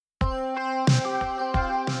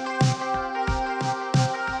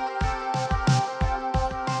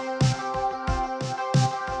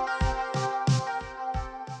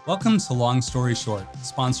Welcome to Long Story Short,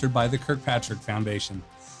 sponsored by the Kirkpatrick Foundation.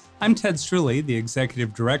 I'm Ted Struley, the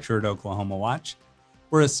Executive Director at Oklahoma Watch.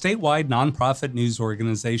 We're a statewide nonprofit news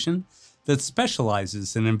organization that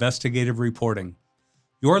specializes in investigative reporting.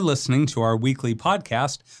 You're listening to our weekly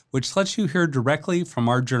podcast, which lets you hear directly from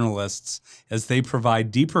our journalists as they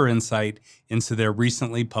provide deeper insight into their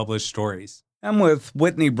recently published stories. I'm with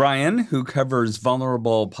Whitney Bryan, who covers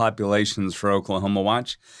vulnerable populations for Oklahoma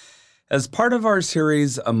Watch. As part of our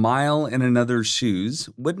series, A Mile in Another's Shoes,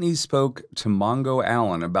 Whitney spoke to Mongo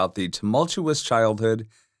Allen about the tumultuous childhood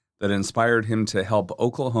that inspired him to help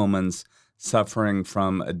Oklahomans suffering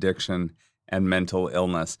from addiction and mental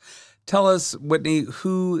illness. Tell us, Whitney,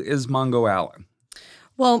 who is Mongo Allen?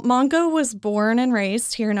 Well, Mongo was born and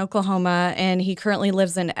raised here in Oklahoma, and he currently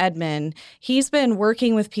lives in Edmond. He's been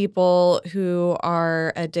working with people who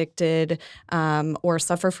are addicted or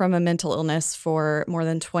suffer from a mental illness for more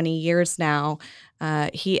than 20 years now.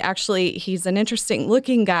 He's an interesting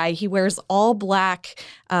looking guy. He wears all black,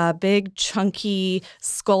 big chunky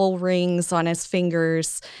skull rings on his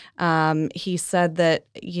fingers. He said that,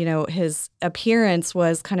 his appearance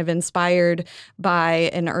was kind of inspired by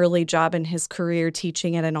an early job in his career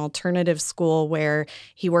teaching at an alternative school where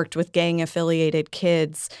he worked with gang affiliated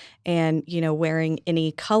kids. And, wearing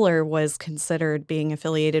any color was considered being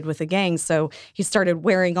affiliated with a gang. So he started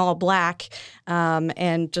wearing all black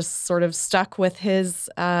and just sort of stuck with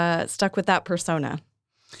that persona.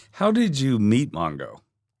 How did you meet Mongo?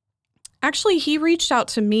 Actually, he reached out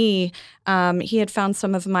to me. He had found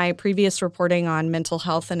some of my previous reporting on mental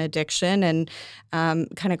health and addiction and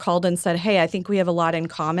kind of called and said, hey, I think we have a lot in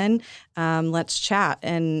common. Let's chat.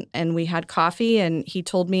 And we had coffee, and he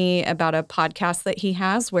told me about a podcast that he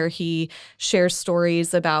has where he shares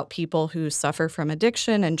stories about people who suffer from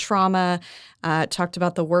addiction and trauma, talked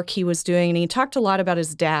about the work he was doing, and he talked a lot about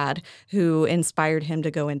his dad, who inspired him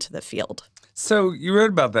to go into the field. So you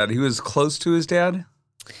read about that. He was close to his dad?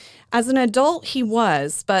 As an adult, he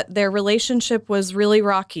was, but their relationship was really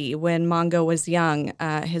rocky when Mongo was young.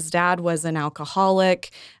 His dad was an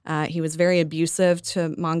alcoholic. He was very abusive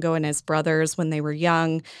to Mongo and his brothers when they were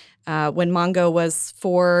young. When Mongo was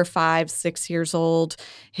 4, 5, 6 years old,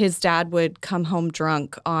 his dad would come home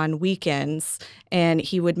drunk on weekends, and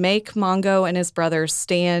he would make Mongo and his brothers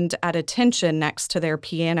stand at attention next to their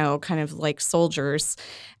piano, kind of like soldiers,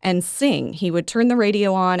 and sing. He would turn the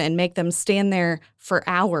radio on and make them stand there for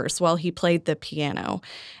hours while he played the piano.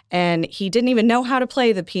 And he didn't even know how to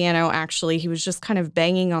play the piano, actually. He was just kind of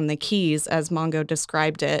banging on the keys, as Mongo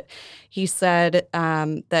described it. He said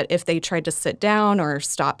that if they tried to sit down or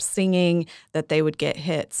stop singing, that they would get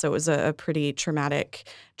hit. So it was a pretty traumatic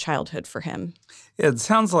childhood for him. Yeah, it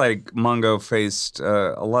sounds like Mongo faced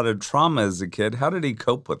a lot of trauma as a kid. How did he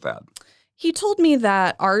cope with that? He told me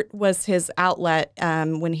that art was his outlet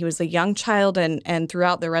when he was a young child and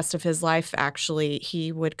throughout the rest of his life, actually.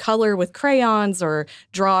 He would color with crayons or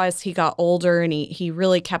draw as he got older, and he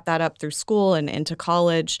really kept that up through school and into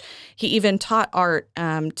college. He even taught art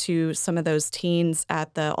to some of those teens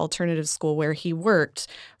at the alternative school where he worked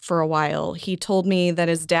for a while. He told me that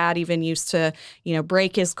his dad even used to,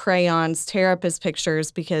 break his crayons, tear up his pictures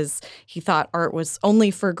because he thought art was only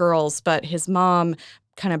for girls, but his mom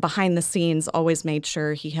kind of behind the scenes always made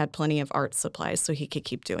sure he had plenty of art supplies so he could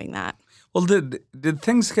keep doing that. Well, did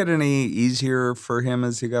things get any easier for him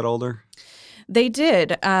as he got older? They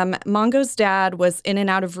did. Mongo's dad was in and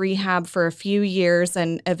out of rehab for a few years,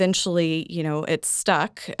 and eventually, it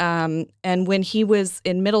stuck. And when he was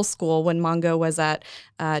in middle school, when Mongo was at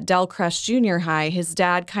Delcrest Junior High, his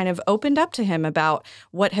dad kind of opened up to him about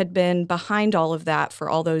what had been behind all of that for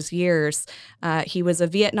all those years. He was a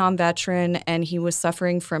Vietnam veteran, and he was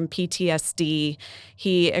suffering from PTSD.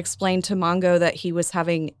 He explained to Mongo that he was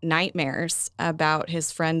having nightmares about his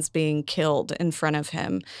friends being killed in front of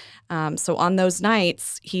him. So on those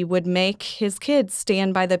nights, he would make his kids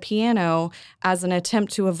stand by the piano as an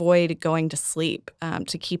attempt to avoid going to sleep,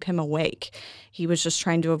 to keep him awake. He was just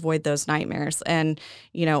trying to avoid those nightmares. And,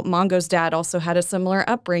 Mongo's dad also had a similar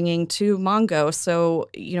upbringing to Mongo. So,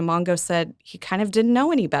 Mongo said he kind of didn't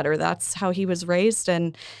know any better. That's how he was raised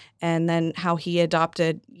and then how he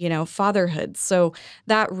adopted, fatherhood. So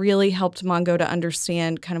that really helped Mongo to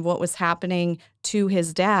understand kind of what was happening to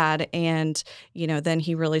his dad. And, then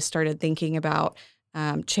he really started thinking about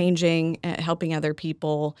changing, helping other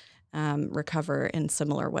people recover in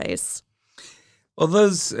similar ways. Well,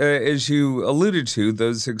 those, as you alluded to,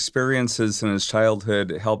 those experiences in his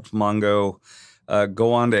childhood helped Mongo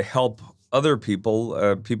go on to help other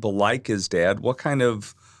people, people like his dad. What kind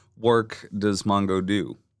of work does Mongo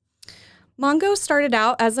do? Mongo started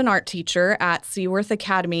out as an art teacher at Seaworth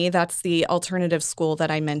Academy. That's the alternative school that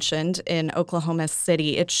I mentioned in Oklahoma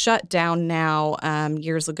City. It's shut down now.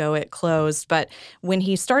 Years ago, it closed. But when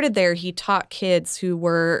he started there, he taught kids who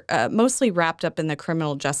were mostly wrapped up in the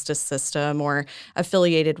criminal justice system or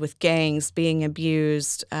affiliated with gangs, being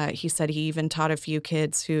abused. He said he even taught a few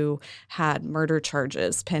kids who had murder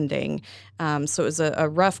charges pending. So it was a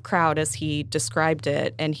rough crowd, as he described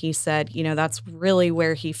it. And he said, that's really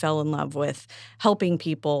where he fell in love with helping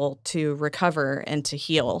people to recover and to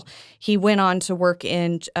heal. He went on to work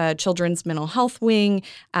in children's mental health wing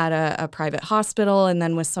at a private hospital, and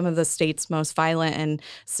then with some of the state's most violent and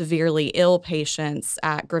severely ill patients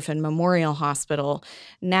at Griffin Memorial Hospital.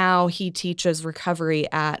 Now he teaches recovery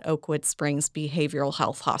at Oakwood Springs Behavioral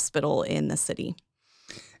Health Hospital in the city.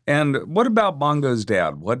 And what about Mongo's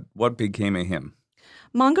dad? What became of him?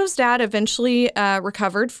 Mongo's dad eventually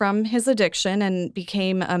recovered from his addiction and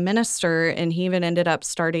became a minister, and he even ended up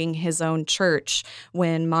starting his own church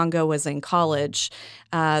when Mongo was in college.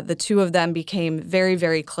 The two of them became very,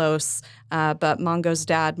 very close, but Mongo's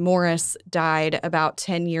dad, Morris, died about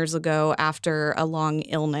 10 years ago after a long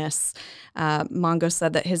illness. Mongo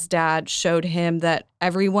said that his dad showed him that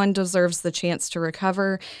everyone deserves the chance to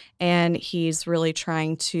recover, and he's really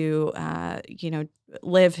trying to,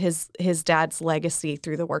 live his dad's legacy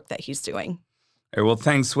through the work that he's doing. All right, well,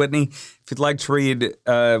 thanks, Whitney. If you'd like to read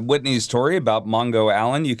Whitney's story about Mongo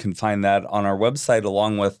Allen, you can find that on our website,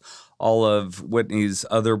 along with all of Whitney's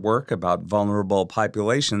other work about vulnerable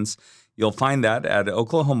populations. You'll find that at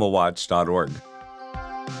oklahomawatch.org.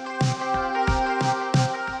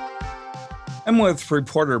 I'm with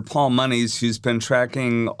reporter Paul Monies, who's been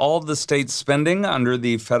tracking all of the state's spending under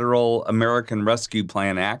the Federal American Rescue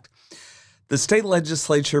Plan Act. The state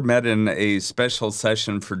legislature met in a special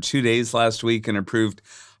session for 2 days last week and approved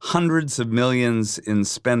hundreds of millions in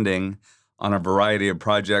spending on a variety of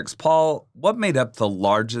projects. Paul, what made up the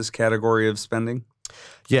largest category of spending?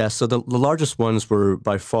 Yeah, so the largest ones were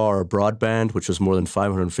by far broadband, which was more than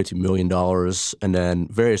 $550 million, and then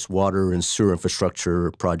various water and sewer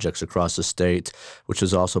infrastructure projects across the state, which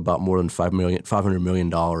is also about more than $500 million.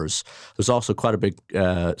 There's also quite a big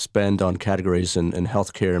spend on categories in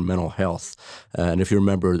healthcare and mental health. And if you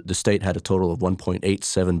remember, the state had a total of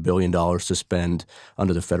 $1.87 billion to spend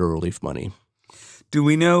under the federal relief money. Do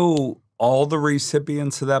we know all the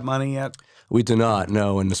recipients of that money yet? We do not,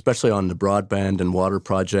 no, and especially on the broadband and water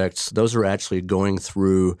projects, those are actually going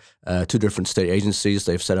through two different state agencies.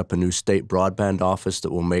 They've set up a new state broadband office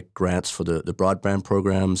that will make grants for the broadband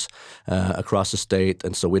programs across the state,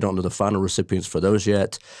 and so we don't know the final recipients for those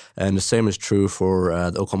yet. And the same is true for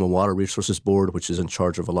the Oklahoma Water Resources Board, which is in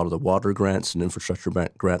charge of a lot of the water grants and infrastructure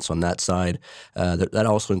grants on that side. That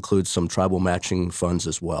also includes some tribal matching funds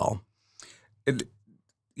as well.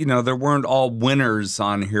 There weren't all winners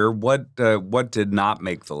on here. What did not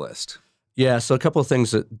make the list? Yeah, so a couple of things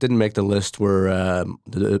that didn't make the list were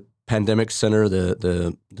the Pandemic Center,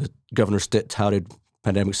 the Governor Stitt touted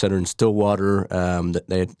Pandemic Center in Stillwater. That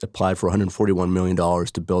they had applied for $141 million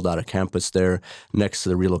to build out a campus there next to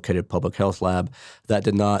the relocated public health lab. That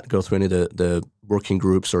did not go through any of the working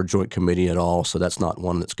groups or joint committee at all, so that's not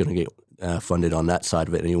one that's going to get funded on that side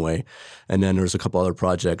of it anyway. And then there's a couple other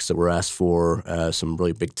projects that were asked for, some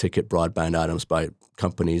really big ticket broadband items by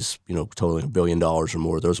companies, totaling $1 billion or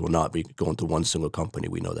more. Those will not be going to one single company.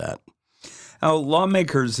 We know that. Now,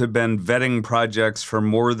 lawmakers have been vetting projects for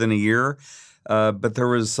more than a year, but there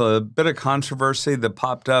was a bit of controversy that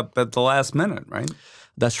popped up at the last minute, right?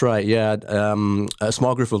 That's right, yeah. A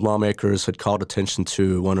small group of lawmakers had called attention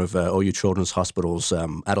to one of OU Children's Hospital's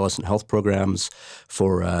adolescent health programs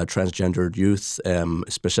for transgendered youth,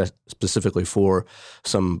 specifically for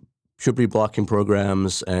some puberty blocking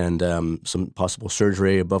programs and some possible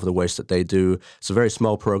surgery above the waist that they do. It's a very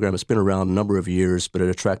small program. It's been around a number of years, but it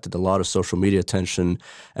attracted a lot of social media attention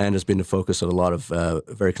and has been the focus of a lot of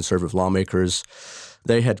very conservative lawmakers.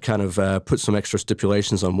 They had kind of put some extra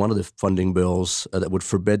stipulations on one of the funding bills that would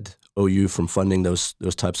forbid OU from funding those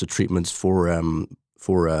types of treatments for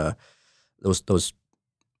those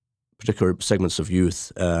particular segments of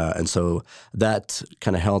youth. And so that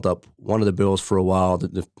kind of held up one of the bills for a while.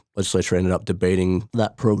 The legislature ended up debating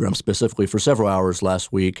that program specifically for several hours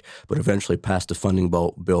last week, but eventually passed a funding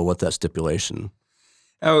bill with that stipulation.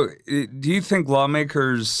 Oh, do you think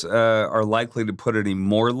lawmakers are likely to put any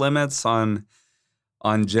more limits on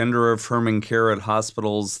gender-affirming care at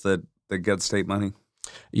hospitals that get state money?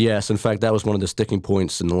 Yes. In fact, that was one of the sticking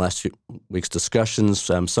points in the last few weeks' discussions.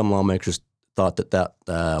 Some lawmakers thought that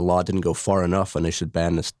law didn't go far enough and they should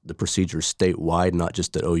ban the procedures statewide, not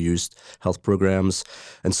just at OU's health programs.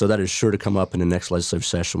 And so that is sure to come up in the next legislative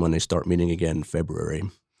session when they start meeting again in February.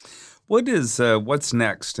 What's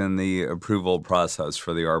next in the approval process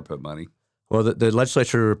for the ARPA money? Well, the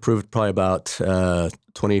legislature approved probably about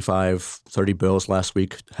 25, 30 bills last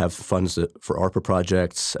week, have funds for ARPA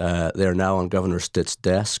projects. They are now on Governor Stitt's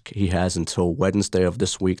desk. He has until Wednesday of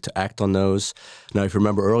this week to act on those. Now, if you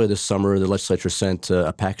remember earlier this summer, the legislature sent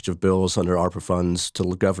a package of bills under ARPA funds to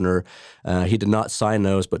the governor. He did not sign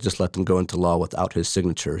those, but just let them go into law without his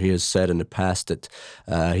signature. He has said in the past that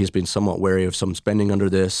he's been somewhat wary of some spending under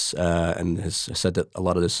this and has said that a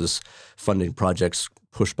lot of this is funding projects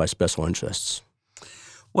pushed by special interests.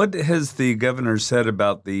 What has the governor said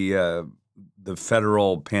about the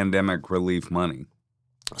federal pandemic relief money?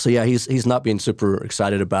 So yeah, he's not being super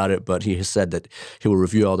excited about it, but he has said that he will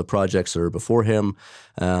review all the projects that are before him,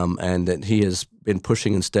 and that he has been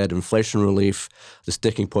pushing instead inflation relief. The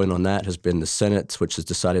sticking point on that has been the Senate, which has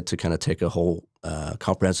decided to kind of take a whole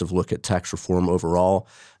comprehensive look at tax reform overall,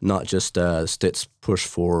 not just Stitt's push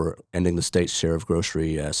for ending the state's share of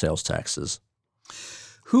grocery sales taxes.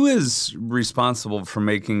 Who is responsible for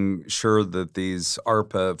making sure that these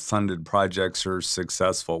ARPA-funded projects are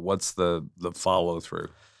successful? What's the follow-through?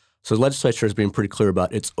 So the legislature has been pretty clear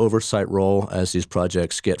about its oversight role as these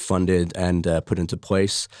projects get funded and put into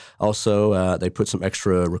place. Also, they put some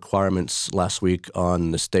extra requirements last week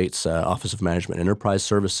on the state's Office of Management and Enterprise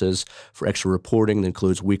Services for extra reporting that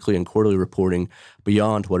includes weekly and quarterly reporting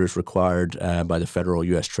beyond what is required by the federal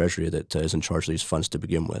U.S. Treasury that is in charge of these funds to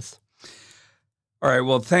begin with. All right.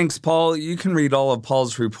 Well, thanks, Paul. You can read all of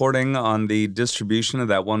Paul's reporting on the distribution of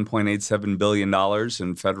that $1.87 billion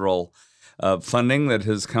in federal funding that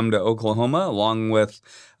has come to Oklahoma, along with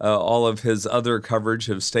all of his other coverage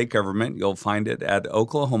of state government. You'll find it at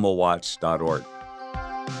oklahomawatch.org.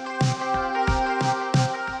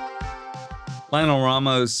 Lionel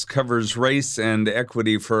Ramos covers race and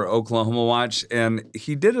equity for Oklahoma Watch, and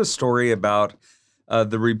he did a story about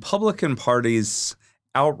the Republican Party's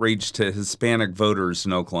outreach to Hispanic voters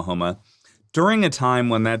in Oklahoma during a time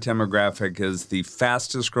when that demographic is the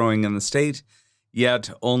fastest growing in the state, yet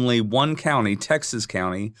only one county, Texas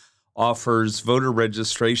County, offers voter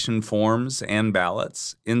registration forms and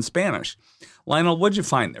ballots in Spanish. Lionel, what'd you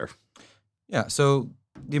find there? Yeah, so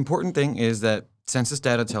the important thing is that census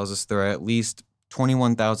data tells us there are at least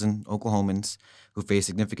 21,000 Oklahomans who face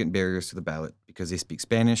significant barriers to the ballot because they speak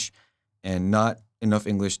Spanish and not enough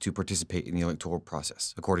English to participate in the electoral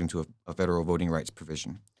process, according to a federal voting rights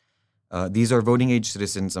provision. These are voting age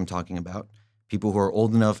citizens I'm talking about, people who are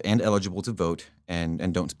old enough and eligible to vote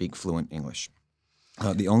and don't speak fluent English.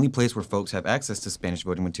 The only place where folks have access to Spanish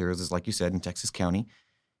voting materials is, like you said, in Texas County.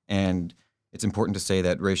 And it's important to say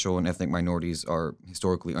that racial and ethnic minorities are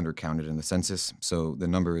historically undercounted in the census, so the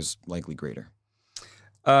number is likely greater.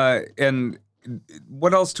 And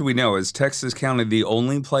what else do we know? Is Texas County the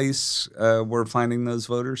only place we're finding those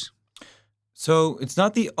voters? So it's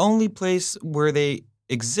not the only place where they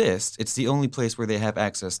exist. It's the only place where they have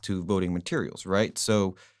access to voting materials, right?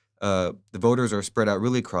 So the voters are spread out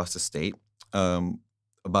really across the state.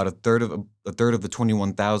 About a third of the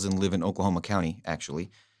 21,000 live in Oklahoma County,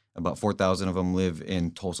 actually. About 4,000 of them live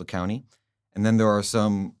in Tulsa County. And then there are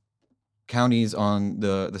some counties on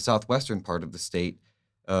the southwestern part of the state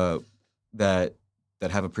that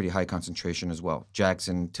have a pretty high concentration as well.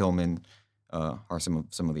 Jackson, Tillman are some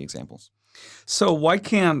of the examples. So why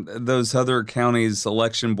can't those other counties'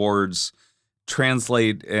 election boards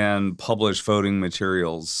translate and publish voting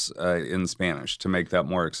materials in Spanish to make that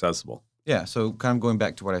more accessible? Yeah, so kind of going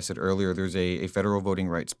back to what I said earlier, there's a federal voting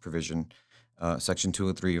rights provision, Section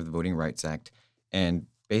 203 of the Voting Rights Act, and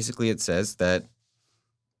basically it says that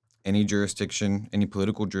any jurisdiction, any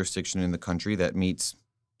political jurisdiction in the country that meets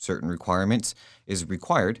certain requirements is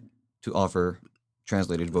required to offer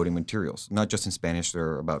translated voting materials, not just in Spanish. There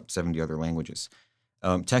are about 70 other languages.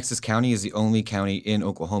 Texas County is the only county in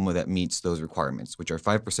Oklahoma that meets those requirements, which are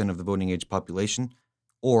 5% of the voting age population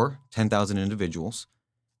or 10,000 individuals,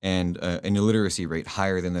 and an illiteracy rate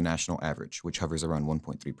higher than the national average, which hovers around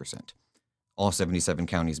 1.3%. All 77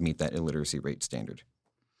 counties meet that illiteracy rate standard.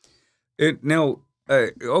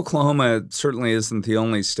 Oklahoma certainly isn't the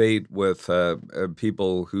only state with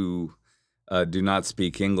people who do not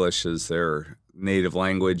speak English as their native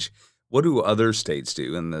language. What do other states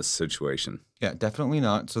do in this situation? Yeah, definitely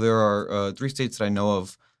not. So there are 3 states that I know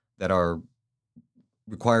of that are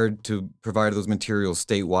required to provide those materials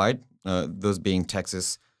statewide, those being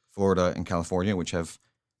Texas, Florida, and California, which have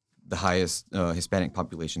the highest Hispanic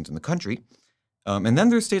populations in the country. And then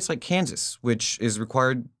there's states like Kansas, which is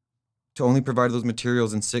required to only provide those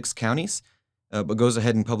materials in 6 counties, but goes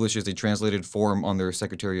ahead and publishes a translated form on their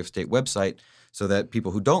Secretary of State website so that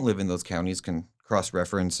people who don't live in those counties can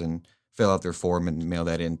cross-reference and fill out their form and mail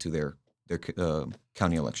that in to their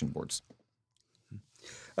county election boards.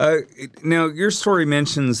 Now, your story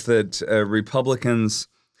mentions that Republicans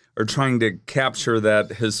are trying to capture that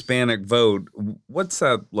Hispanic vote. What's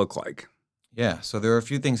that look like? Yeah, so there are a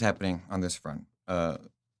few things happening on this front.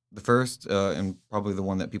 The first, and probably the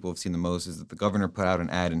one that people have seen the most, is that the governor put out an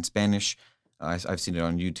ad in Spanish. I've seen it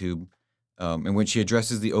on YouTube, in which he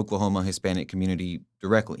addresses the Oklahoma Hispanic community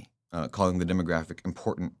directly, calling the demographic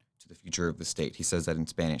important to the future of the state. He says that in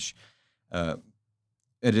Spanish.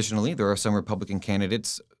 Additionally, there are some Republican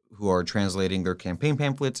candidates who are translating their campaign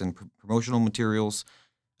pamphlets and promotional materials.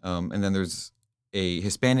 And then there's a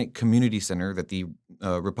Hispanic community center that the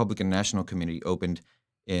Republican National Committee opened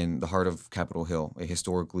in the heart of Capitol Hill, a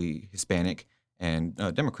historically Hispanic and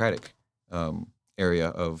Democratic area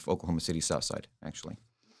of Oklahoma City's south side, actually.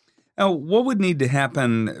 Now, what would need to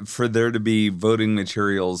happen for there to be voting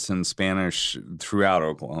materials in Spanish throughout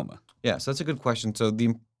Oklahoma? Yeah, so that's a good question. So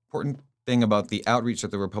the important thing about the outreach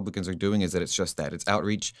that the Republicans are doing is that it's just that. It's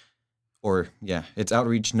outreach, it's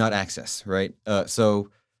outreach, not access, right?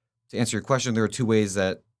 So to answer your question, there are 2 ways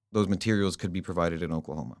that those materials could be provided in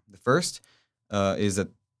Oklahoma. The first is that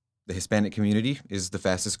the Hispanic community is the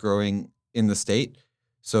fastest growing in the state.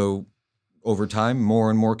 So over time, more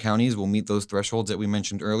and more counties will meet those thresholds that we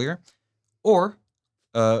mentioned earlier. Or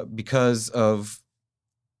because of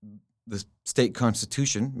the state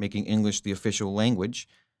constitution making English the official language,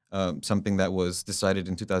 something that was decided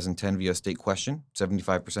in 2010 via state question,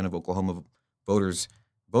 75% of Oklahoma voters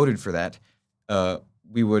voted for that,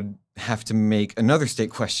 we would have to make another state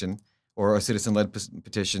question or a citizen-led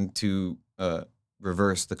petition to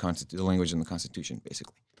reverse the language in the Constitution,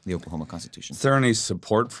 basically, the Oklahoma Constitution. Is there any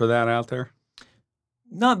support for that out there?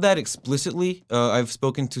 Not that explicitly. I've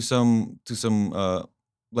spoken to some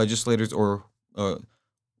legislators or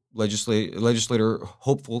legislator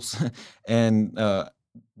hopefuls, and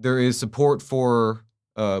there is support for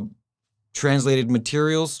translated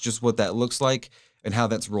materials. Just what that looks like and how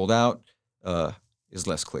that's rolled out is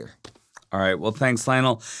less clear. All right. Well, thanks,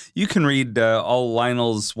 Lionel. You can read all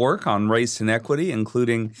Lionel's work on race and equity,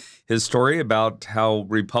 including his story about how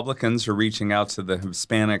Republicans are reaching out to the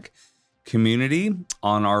Hispanic community,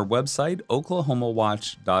 on our website,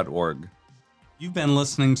 oklahomawatch.org. You've been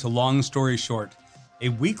listening to Long Story Short, a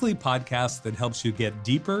weekly podcast that helps you get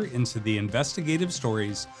deeper into the investigative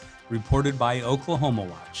stories reported by Oklahoma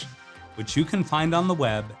Watch, which you can find on the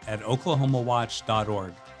web at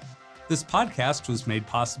oklahomawatch.org. This podcast was made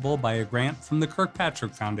possible by a grant from the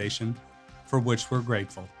Kirkpatrick Foundation, for which we're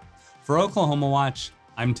grateful. For Oklahoma Watch,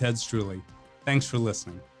 I'm Ted Struley. Thanks for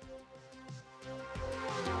listening.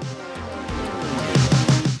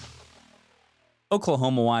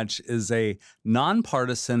 Oklahoma Watch is a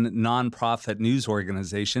nonpartisan, nonprofit news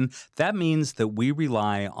organization. That means that we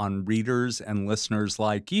rely on readers and listeners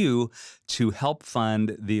like you to help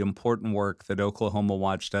fund the important work that Oklahoma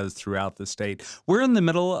Watch does throughout the state. We're in the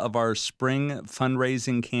middle of our spring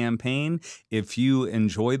fundraising campaign. If you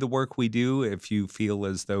enjoy the work we do, if you feel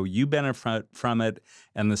as though you benefit from it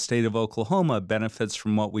and the state of Oklahoma benefits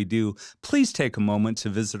from what we do, please take a moment to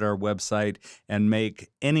visit our website and make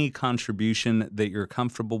any contribution that you're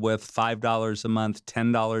comfortable with. $5 a month,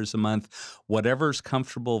 $10 a month, whatever's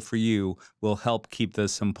comfortable for you will help keep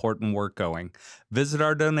this important work going. Visit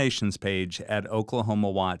our donations page at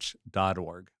oklahomawatch.org.